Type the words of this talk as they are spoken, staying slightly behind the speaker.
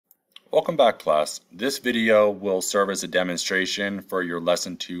Welcome back, class. This video will serve as a demonstration for your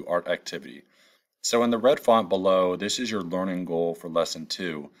Lesson 2 art activity. So in the red font below, this is your learning goal for Lesson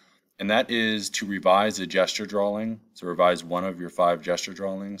 2, and that is to revise a gesture drawing, so revise one of your 5 gesture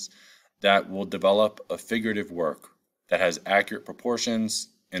drawings that will develop a figurative work that has accurate proportions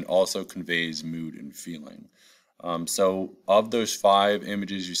and also conveys mood and feeling. So of those 5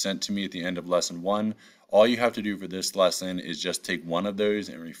 images you sent to me at the end of Lesson 1, all you have to do for this lesson is just take one of those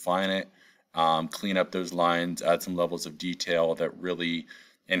and refine it, clean up those lines, add some levels of detail that really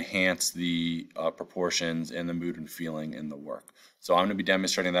enhance the proportions and the mood and feeling in the work. So I'm going to be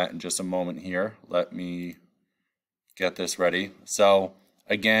demonstrating that in just a moment here. Let me get this ready. So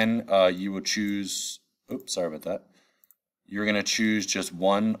again, you will choose, oops, sorry about that. You're going to choose just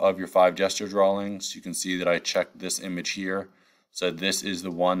one of your 5 gesture drawings. You can see that I checked this image here. So this is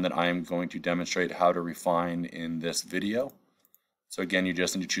the one that I am going to demonstrate how to refine in this video. So again, you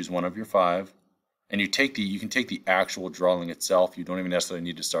just need to choose one of your 5. And you can take the actual drawing itself. You don't even necessarily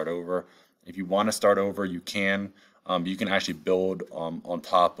need to start over. If you want to start over, you can. You can actually build on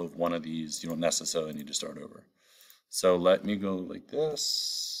top of one of these. You don't necessarily need to start over. So let me go like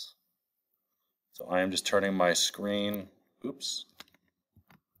this. So I am just turning my screen. Oops.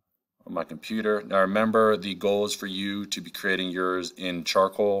 On my computer. Now remember, the goal is for you to be creating yours in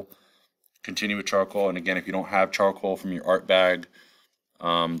charcoal. Continue with charcoal, and again, if you don't have charcoal from your art bag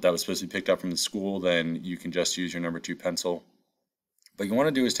that was supposed to be picked up from the school, then you can just use your number 2 pencil. What you want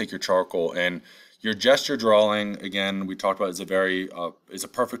to do is take your charcoal, and your gesture drawing, again, we talked about, is a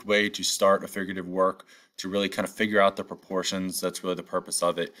perfect way to start a figurative work, to really kind of figure out the proportions. That's really the purpose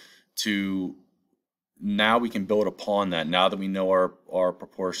of it. Now we can build upon that. Now that we know our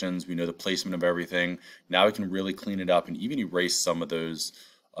proportions, we know the placement of everything, now we can really clean it up and even erase some of those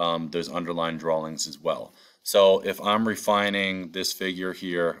underlined drawings as well. So if I'm refining this figure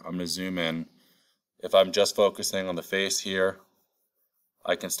here, I'm going to zoom in. If I'm just focusing on the face here,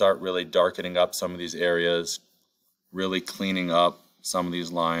 I can start really darkening up some of these areas, really cleaning up some of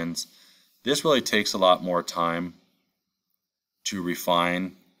these lines. This really takes a lot more time to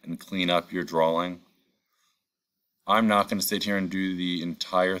refine and clean up your drawing. I'm not going to sit here and do the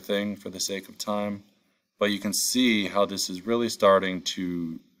entire thing for the sake of time, but you can see how this is really starting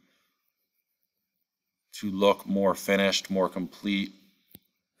to look more finished, more complete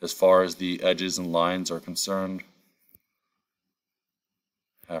as far as the edges and lines are concerned.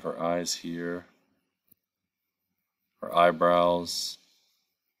 Have her eyes here, her eyebrows,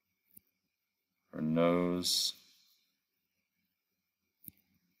 her nose,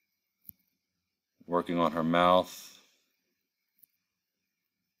 working on her mouth.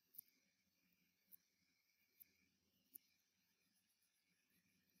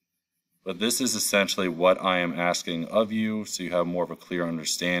 But this is essentially what I am asking of you, so you have more of a clear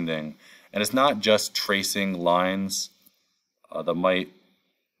understanding. And it's not just tracing lines that might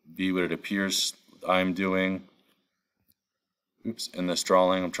be what it appears I'm doing. Oops, in this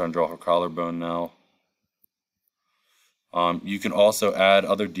drawing, I'm trying to draw her collarbone now. You can also add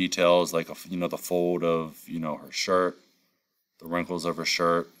other details like the fold of her shirt, the wrinkles of her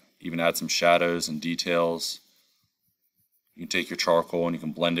shirt, even add some shadows and details. You can take your charcoal and you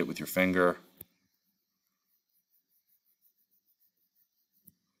can blend it with your finger.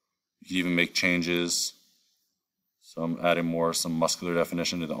 You can even make changes. So I'm adding some muscular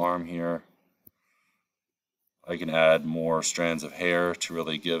definition to the arm here. I can add more strands of hair to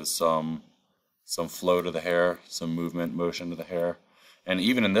really give some flow to the hair, some motion to the hair. And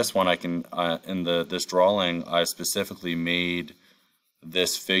even in this one, I can this drawing, I specifically made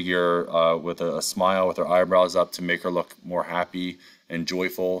this figure with a smile with her eyebrows up to make her look more happy and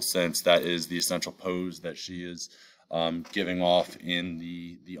joyful, since that is the essential pose that she is giving off in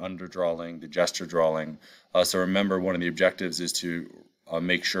the underdrawing, the gesture drawing. So remember, one of the objectives is to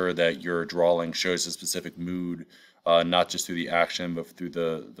make sure that your drawing shows a specific mood, not just through the action, but through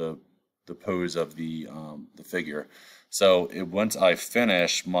the pose of the figure. So once I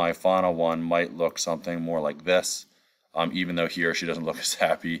finish, my final one might look something more like this. Even though here she doesn't look as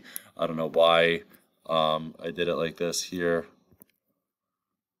happy. I don't know why I did it like this here.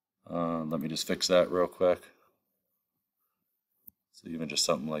 Let me just fix that real quick. So even just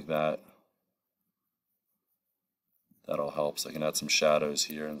something like that, that'll help. So I can add some shadows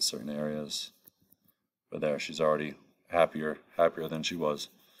here in certain areas. But there, she's already happier than she was.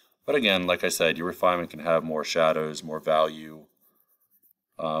 But again, like I said, your refinement can have more shadows, more value.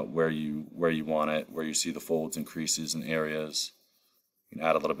 Where you want it, where you see the folds and creases and areas. You can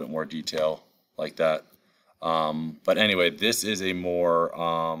add a little bit more detail like that. But anyway, this is a more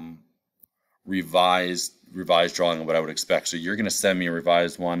revised drawing of what I would expect. So you're going to send me a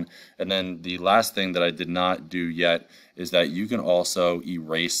revised one. And then the last thing that I did not do yet is that you can also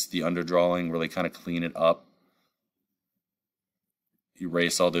erase the underdrawing, really kind of clean it up.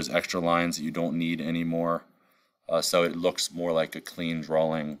 Erase all those extra lines that you don't need anymore. So it looks more like a clean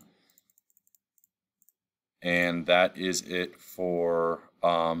drawing. And that is it for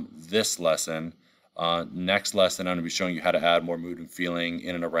this lesson. Next lesson, I'm going to be showing you how to add more mood and feeling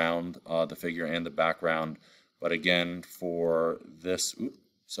in and around the figure and the background. But again, for this,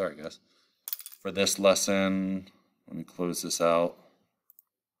 sorry guys, for this lesson, let me close this out.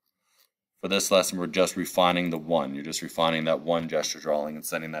 For this lesson, we're just refining the one. You're just refining that one gesture drawing and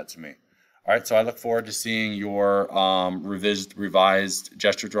sending that to me. All right, so I look forward to seeing your revised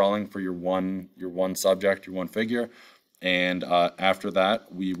gesture drawing for your one subject, your one figure. And after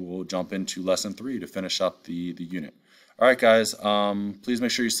that, we will jump into lesson 3 to finish up the unit. All right, guys, please make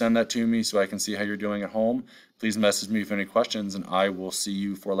sure you send that to me so I can see how you're doing at home. Please message me if you have any questions, and I will see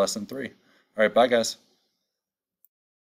you for lesson 3. All right, bye, guys.